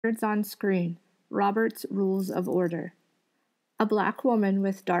Words on screen. Robert's Rules of Order. A black woman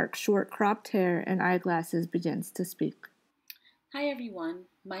with dark, short cropped hair and eyeglasses begins to speak. Hi everyone,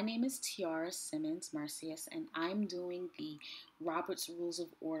 my name is Tiara Simmons Marcius, and I'm doing the Robert's Rules of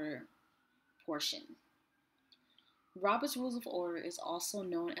Order portion. Robert's Rules of Order is also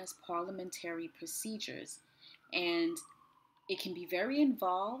known as parliamentary procedures, and it can be very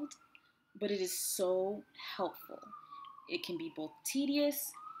involved, but it is so helpful. It can be both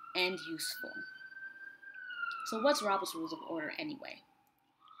tedious and useful. So, what's Robert's Rules of Order anyway?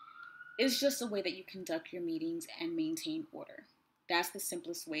 It's just a way that you conduct your meetings and maintain order. That's the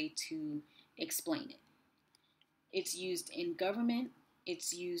simplest way to explain it. It's used in government.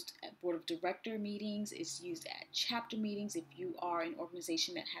 It's used at board of director meetings. It's used at chapter meetings if you are an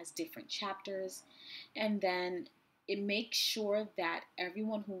organization that has different chapters. And then it makes sure that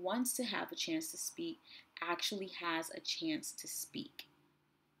everyone who wants to have a chance to speak actually has a chance to speak.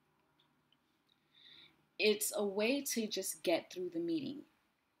 It's a way to just get through the meeting.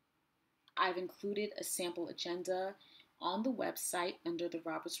 I've included a sample agenda on the website under the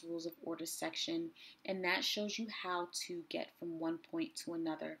Robert's Rules of Order section, and that shows you how to get from one point to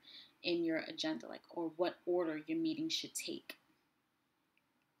another in your agenda, or what order your meeting should take.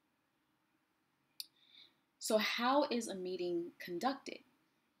 So, how is a meeting conducted?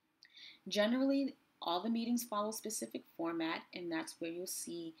 Generally, all the meetings follow a specific format, and that's where you'll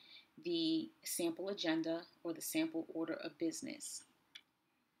see the sample agenda or the sample order of business.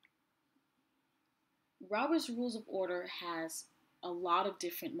 Robert's Rules of Order has a lot of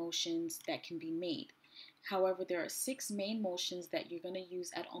different motions that can be made. However, there are 6 main motions that you're going to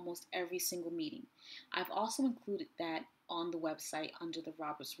use at almost every single meeting. I've also included that on the website under the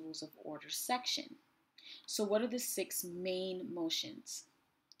Robert's Rules of Order section. So, what are the 6 main motions?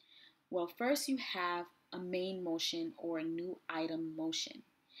 Well, first you have a main motion or a new item motion.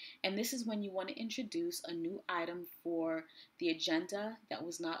 And this is when you want to introduce a new item for the agenda that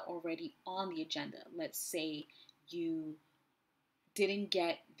was not already on the agenda. Let's say you didn't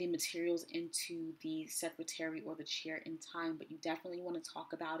get the materials into the secretary or the chair in time, but you definitely want to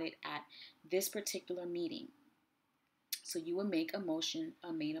talk about it at this particular meeting. So you would make a motion,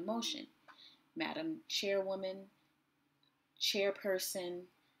 a main motion. Madam Chairwoman, Chairperson,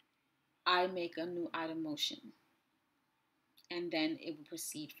 I make a new item motion. And then it will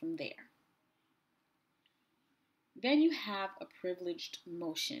proceed from there. Then you have a privileged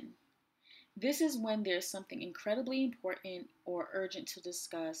motion. This is when there's something incredibly important or urgent to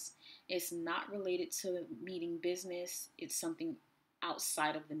discuss. It's not related to the meeting business, it's something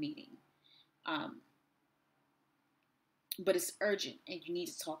outside of the meeting. Um, but it's urgent and you need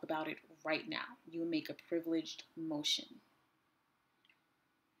to talk about it right now. You make a privileged motion.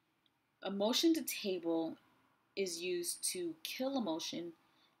 A motion to table is used to kill a motion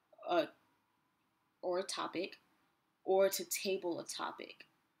uh, or a topic, or to table a topic.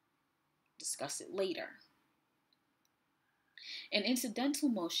 Discuss it later. An incidental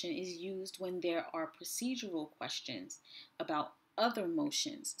motion is used when there are procedural questions about other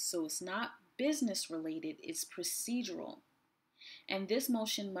motions. So it's not business related, it's procedural. And this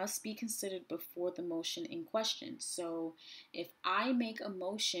motion must be considered before the motion in question. So if I make a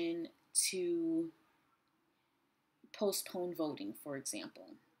motion to postpone voting, for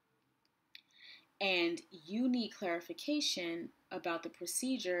example, and you need clarification about the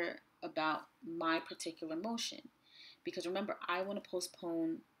procedure about my particular motion, because remember, I want to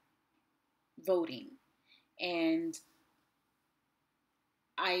postpone voting, and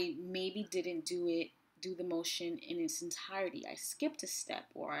I maybe didn't do the motion in its entirety. I skipped a step,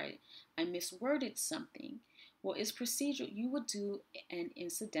 or I misworded something. Well, it's procedural. You would do an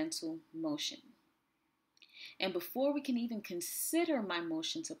incidental motion. And before we can even consider my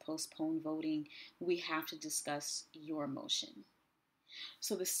motion to postpone voting, we have to discuss your motion.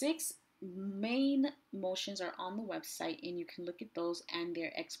 So the 6 main motions are on the website, and you can look at those and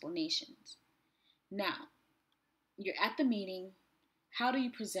their explanations. Now, you're at the meeting. How do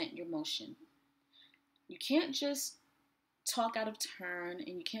you present your motion? You can't just talk out of turn,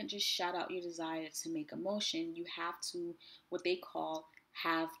 and you can't just shout out your desire to make a motion. You have to, what they call,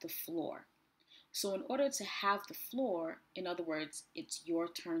 have the floor. So, in order to have the floor, in other words, it's your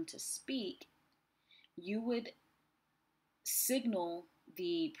turn to speak, you would signal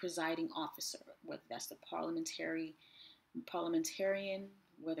the presiding officer, whether that's the parliamentarian,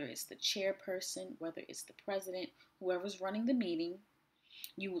 whether it's the chairperson, whether it's the president, whoever's running the meeting.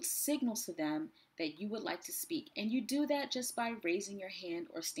 You would signal to them that you would like to speak. And you do that just by raising your hand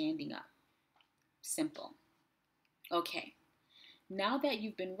or standing up. Simple. Okay. Now that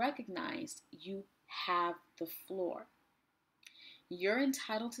you've been recognized, you have the floor. You're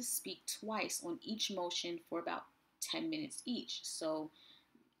entitled to speak twice on each motion for about 10 minutes each. So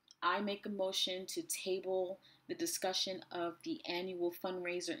I make a motion to table the discussion of the annual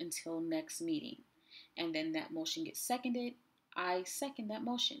fundraiser until next meeting. And then that motion gets seconded. I second that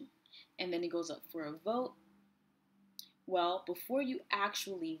motion. And then it goes up for a vote. Well, before you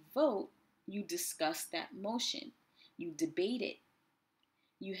actually vote, you discuss that motion. You debate it.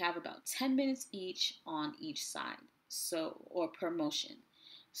 You have about 10 minutes each on each side. Or per motion.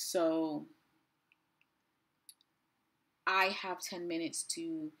 So I have 10 minutes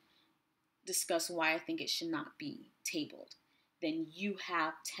to discuss why I think it should not be tabled. Then you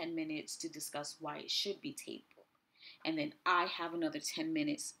have 10 minutes to discuss why it should be tabled. And then I have another 10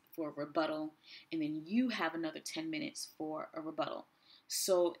 minutes for a rebuttal. And then you have another 10 minutes for a rebuttal.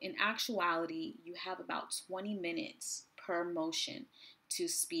 So in actuality, you have about 20 minutes per motion to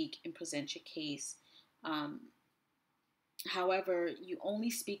speak and present your case. However, you only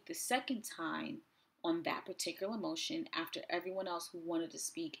speak the second time on that particular motion after everyone else who wanted to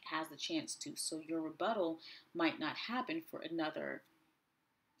speak has the chance to. So your rebuttal might not happen for another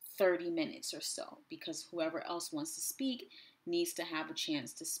 30 minutes or so because whoever else wants to speak needs to have a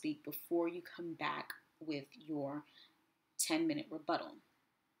chance to speak before you come back with your 10-minute rebuttal.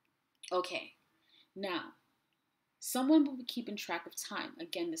 Okay, now someone will be keeping track of time.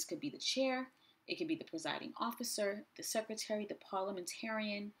 Again, this could be the chair, it could be the presiding officer, the secretary, the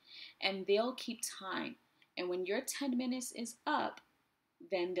parliamentarian, and they'll keep time. And when your 10 minutes is up,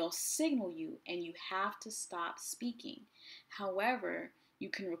 then they'll signal you and you have to stop speaking. However, you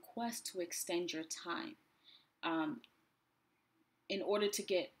can request to extend your time. In order to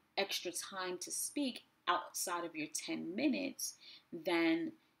get extra time to speak outside of your 10 minutes,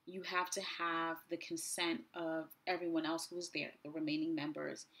 then you have to have the consent of everyone else who was there, the remaining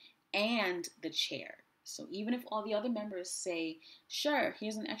members, and the chair. So even if all the other members say, sure,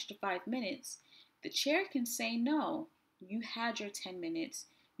 here's an extra 5 minutes, the chair can say, no, you had your 10 minutes,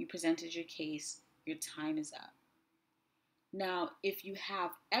 you presented your case, your time is up. Now, if you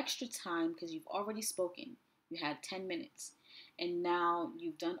have extra time because you've already spoken, you had 10 minutes, and now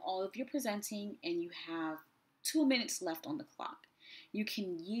you've done all of your presenting and you have 2 minutes left on the clock, you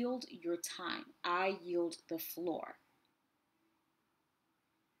can yield your time. I yield the floor.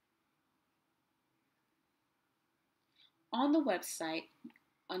 On the website,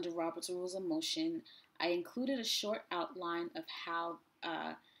 under Robert's Rules of Motion, I included a short outline of how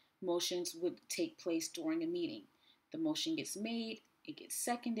motions would take place during a meeting. The motion gets made, it gets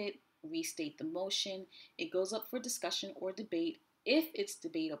seconded, restate the motion, it goes up for discussion or debate if it's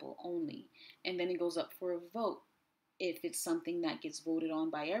debatable only, and then it goes up for a vote if it's something that gets voted on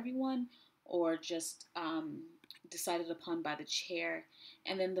by everyone or just decided upon by the chair,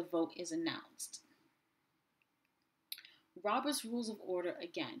 and then the vote is announced. Robert's Rules of Order,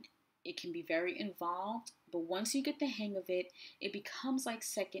 again, it can be very involved, but once you get the hang of it, it becomes like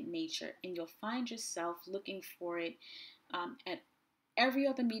second nature, and you'll find yourself looking for it at every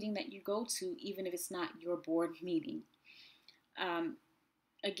other meeting that you go to, even if it's not your board meeting.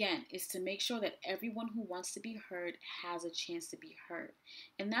 Again, is to make sure that everyone who wants to be heard has a chance to be heard.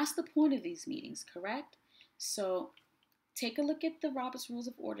 And that's the point of these meetings, correct? So take a look at the Robert's Rules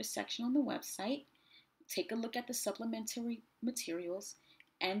of Order section on the website. Take a look at the supplementary materials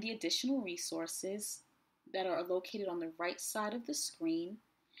and the additional resources that are located on the right side of the screen,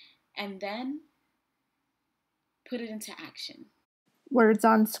 and then put it into action. Words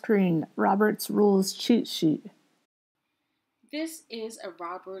on screen, Robert's Rules cheat sheet. This is a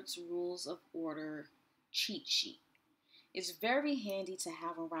Robert's Rules of Order cheat sheet. It's very handy to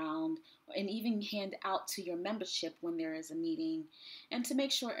have around and even hand out to your membership when there is a meeting and to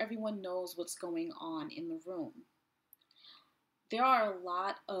make sure everyone knows what's going on in the room. There are a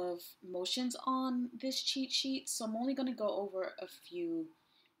lot of motions on this cheat sheet, so I'm only going to go over a few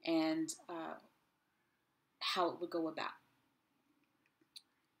and how it would go about.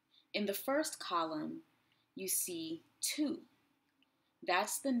 In the first column, you see 2.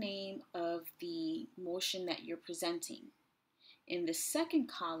 That's the name of the motion that you're presenting. In the second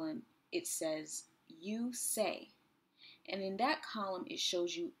column, it says, you say. And in that column, it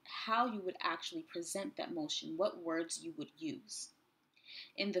shows you how you would actually present that motion, what words you would use.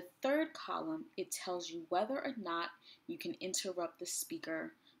 In the third column, it tells you whether or not you can interrupt the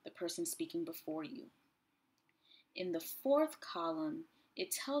speaker, the person speaking before you. In the fourth column,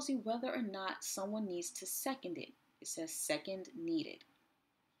 it tells you whether or not someone needs to second it. It says second needed.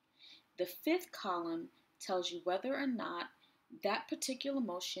 The fifth column tells you whether or not that particular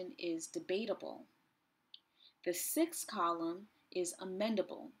motion is debatable. The sixth column is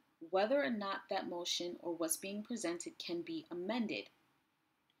amendable. whether or not that motion or what's being presented can be amended.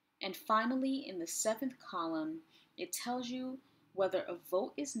 And finally, in the seventh column, it tells you whether a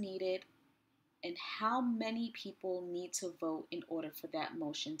vote is needed and how many people need to vote in order for that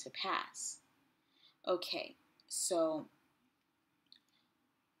motion to pass. Okay, so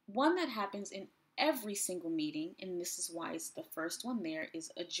one that happens in every single meeting, and this is why it's the first one there,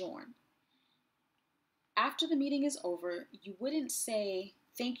 is adjourn. After the meeting is over, you wouldn't say,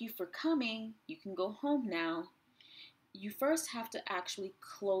 "Thank you for coming, you can go home now." You first have to actually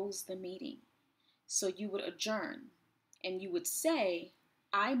close the meeting. So you would adjourn, and you would say,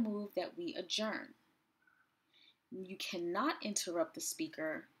 "I move that we adjourn." You cannot interrupt the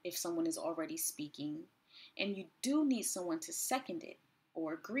speaker if someone is already speaking, and you do need someone to second it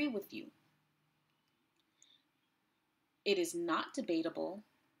or agree with you. It is not debatable,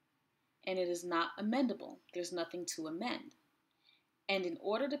 and it is not amendable. There's nothing to amend. And in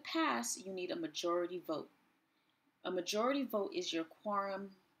order to pass, you need a majority vote. A majority vote is your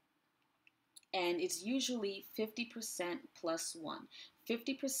quorum, and it's usually 50% plus one.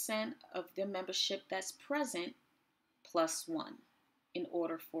 50% of the membership that's present plus one in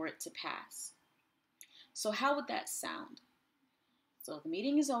order for it to pass. So how would that sound? So the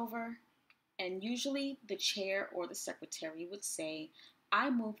meeting is over, and usually the chair or the secretary would say, "I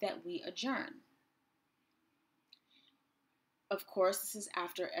move that we adjourn." Of course, this is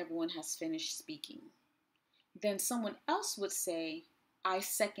after everyone has finished speaking. Then someone else would say, "I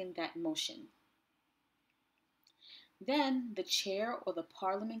second that motion." Then the chair or the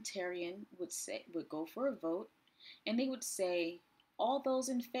parliamentarian would go for a vote, and they would say, "All those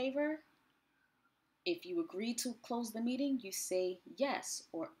in favor?" If you agree to close the meeting, you say yes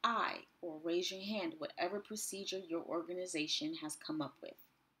or I, or raise your hand, whatever procedure your organization has come up with.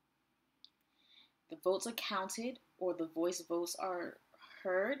 The votes are counted, or the voice votes are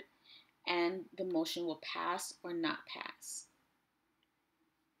heard, and the motion will pass or not pass.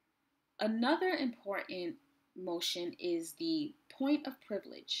 Another important motion is the point of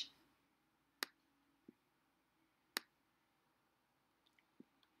privilege.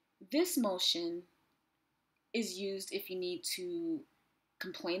 This motion is used if you need to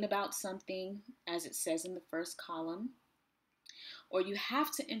complain about something, as it says in the first column, or you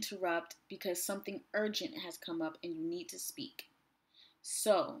have to interrupt because something urgent has come up and you need to speak.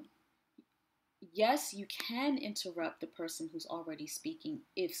 So, yes, you can interrupt the person who's already speaking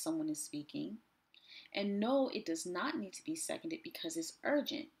if someone is speaking. And no, it does not need to be seconded because it's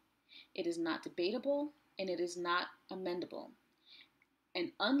urgent. It is not debatable and it is not amendable.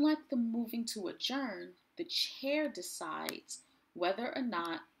 And unlike the moving to adjourn, the chair decides whether or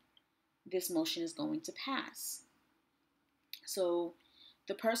not this motion is going to pass. So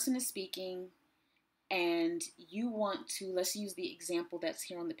the person is speaking and you want to, let's use the example that's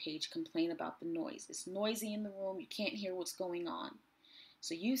here on the page, complain about the noise. It's noisy in the room, you can't hear what's going on.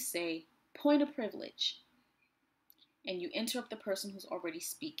 So you say, "Point of privilege," and you interrupt the person who's already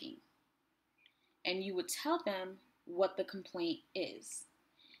speaking. And you would tell them what the complaint is.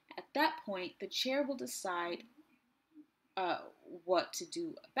 At that point, the chair will decide what to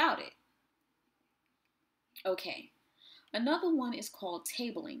do about it. Okay, another one is called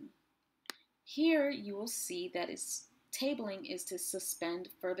tabling. Here you will see that tabling is to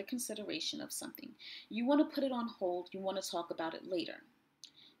suspend further consideration of something. You want to put it on hold, you want to talk about it later.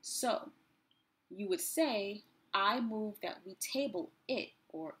 So you would say, "I move that we table it,"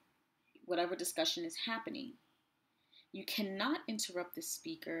 or whatever discussion is happening. You cannot interrupt the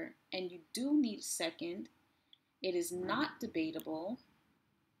speaker, and you do need a second. It is not debatable,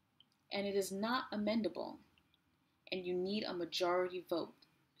 and it is not amendable, and you need a majority vote,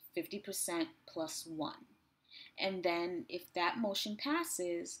 50% plus one. And then if that motion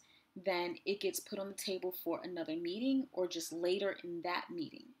passes, then it gets put on the table for another meeting or just later in that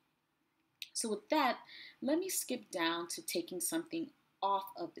meeting. So with that, let me skip down to taking something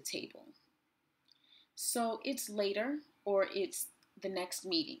off of the table. So it's later or it's the next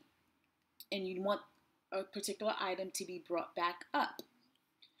meeting, and you want a particular item to be brought back up.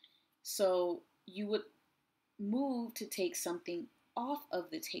 So you would move to take something off of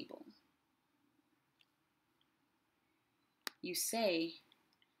the table. You say,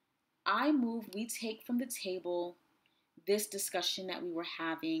 "I move we take from the table this discussion that we were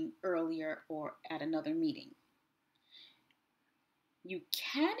having earlier or at another meeting." You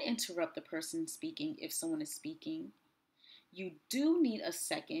can interrupt the person speaking if someone is speaking. You do need a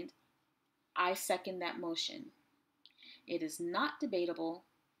second. I second that motion. It is not debatable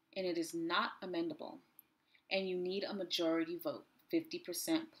and it is not amendable. And you need a majority vote,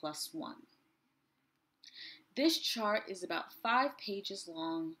 50% plus one. This chart is about 5 pages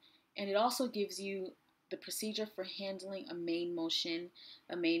long, And it also gives you the procedure for handling a main motion.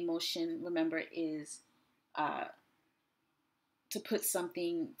 A main motion, remember, is to put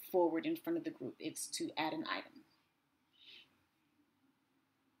something forward in front of the group. It's to add an item.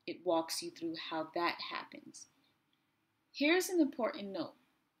 It walks you through how that happens. Here's an important note,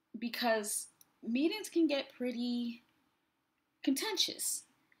 because meetings can get pretty contentious.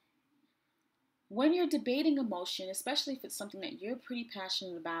 When you're debating a motion, especially if it's something that you're pretty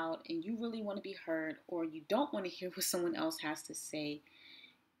passionate about and you really want to be heard, or you don't want to hear what someone else has to say,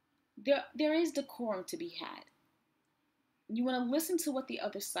 there is decorum to be had. You want to listen to what the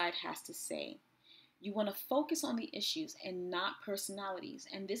other side has to say. You want to focus on the issues and not personalities.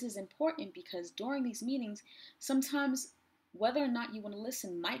 And this is important because during these meetings, sometimes whether or not you want to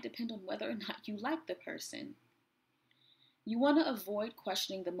listen might depend on whether or not you like the person. You want to avoid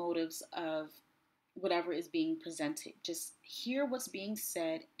questioning the motives of whatever is being presented. Just hear what's being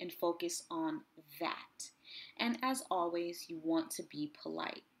said and focus on that. And as always, you want to be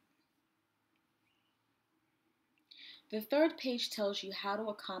polite. The third page tells you how to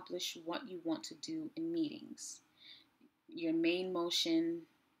accomplish what you want to do in meetings. Your main motion,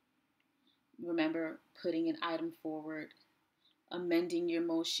 remember, putting an item forward, amending your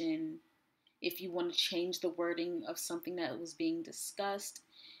motion. If you want to change the wording of something that was being discussed,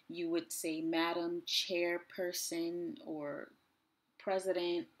 you would say Madam Chairperson or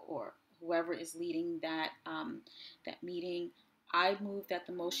President or whoever is leading that meeting. I move that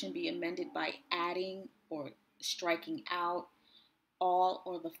the motion be amended by adding or striking out all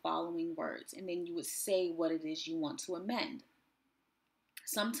or the following words, and then you would say what it is you want to amend.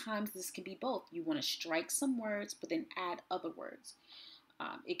 Sometimes this can be both. You want to strike some words but then add other words.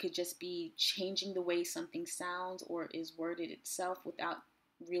 It could just be changing the way something sounds or is worded itself without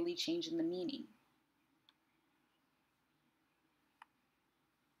really changing the meaning.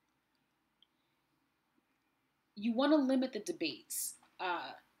 You want to limit the debates,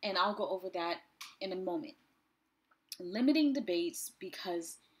 and I'll go over that in a moment. Limiting debates,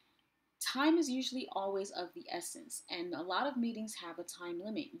 because time is usually always of the essence, and a lot of meetings have a time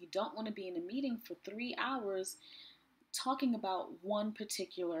limit. You don't want to be in a meeting for 3 hours talking about one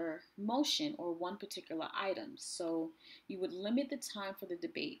particular motion or one particular item. So you would limit the time for the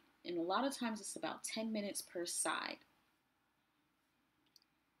debate, and a lot of times it's about 10 minutes per side.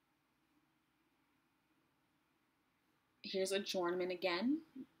 Here's adjournment again.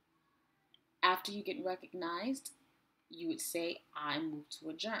 After you get recognized, you would say, I move to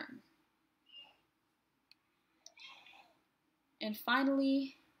adjourn. And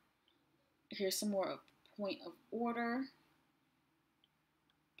finally, here's some more point of order,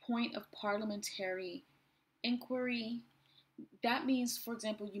 point of parliamentary inquiry. That means, for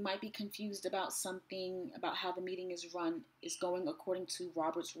example, you might be confused about something, about how the meeting is run, is going according to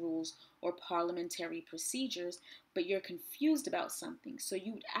Robert's rules or parliamentary procedures, but you're confused about something. So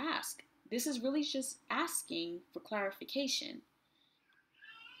you would ask. This is really just asking for clarification.